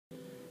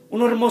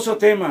Un hermoso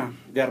tema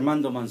de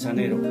Armando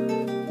Manzanero.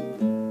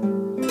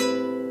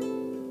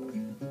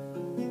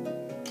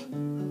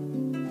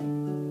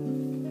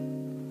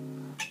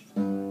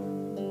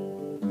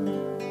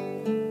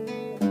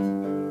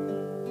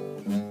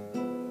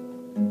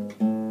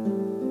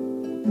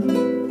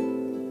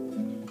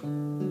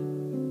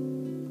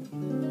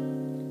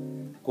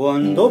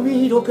 Cuando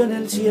miro que en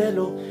el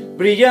cielo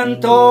brillan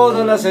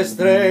todas las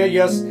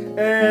estrellas,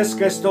 es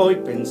que estoy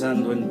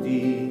pensando en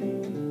ti.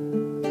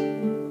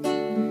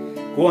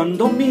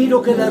 Cuando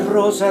miro que las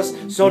rosas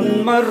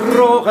son más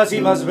rojas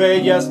y más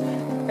bellas,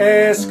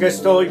 es que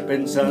estoy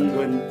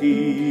pensando en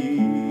ti.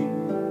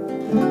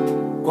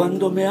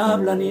 Cuando me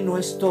hablan y no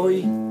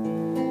estoy,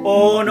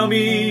 o no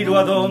miro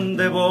a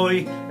dónde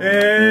voy,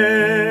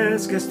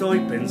 es que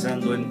estoy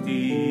pensando en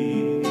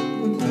ti.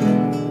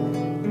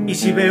 Y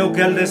si veo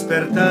que al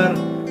despertar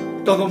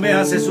todo me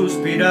hace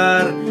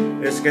suspirar,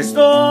 es que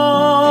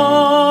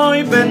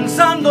estoy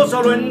pensando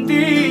solo en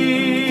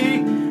ti.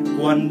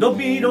 Cuando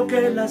miro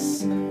que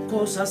las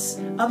cosas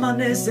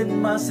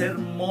amanecen más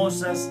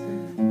hermosas,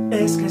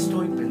 es que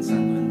estoy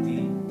pensando en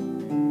ti.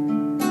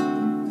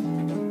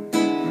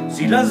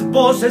 Si las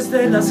voces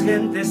de las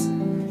gentes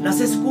las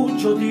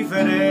escucho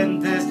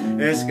diferentes,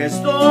 es que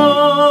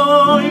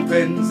estoy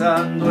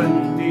pensando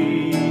en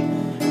ti.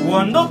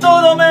 Cuando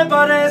todo me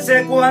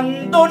parece,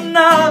 cuando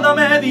nada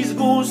me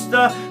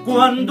disgusta,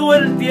 cuando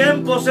el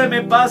tiempo se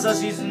me pasa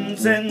sin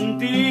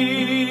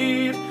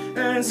sentir,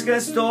 es que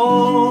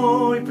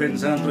estoy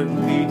pensando en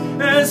ti,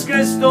 es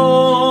que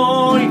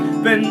estoy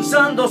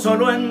pensando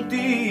solo en ti.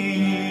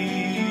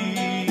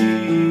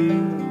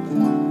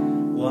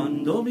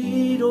 Cuando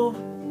miro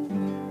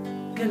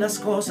que las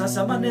cosas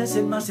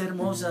amanecen más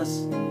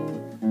hermosas,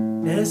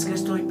 es que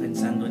estoy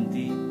pensando en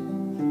ti.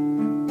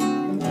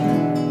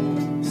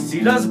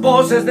 Si las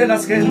voces de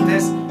las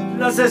gentes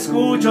las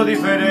escucho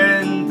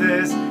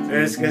diferentes,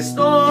 es que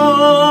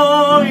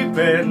estoy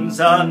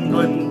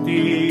pensando en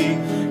ti.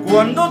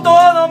 Cuando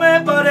todo me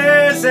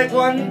parece,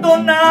 cuando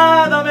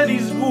nada me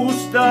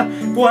disgusta,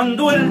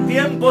 cuando el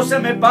tiempo se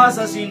me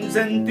pasa sin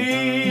sentir,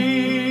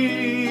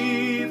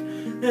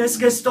 es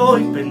que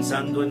estoy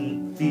pensando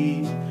en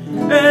ti,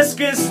 es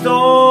que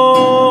estoy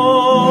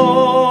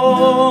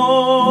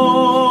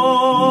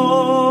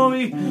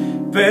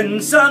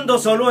pensando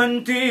solo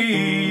en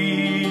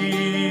ti.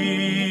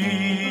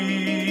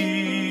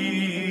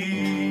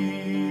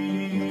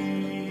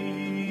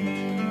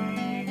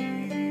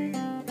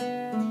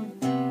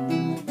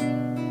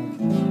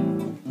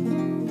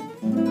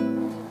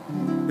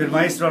 Del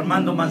maestro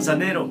Armando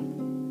Manzanero,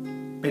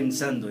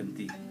 Pensando en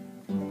ti.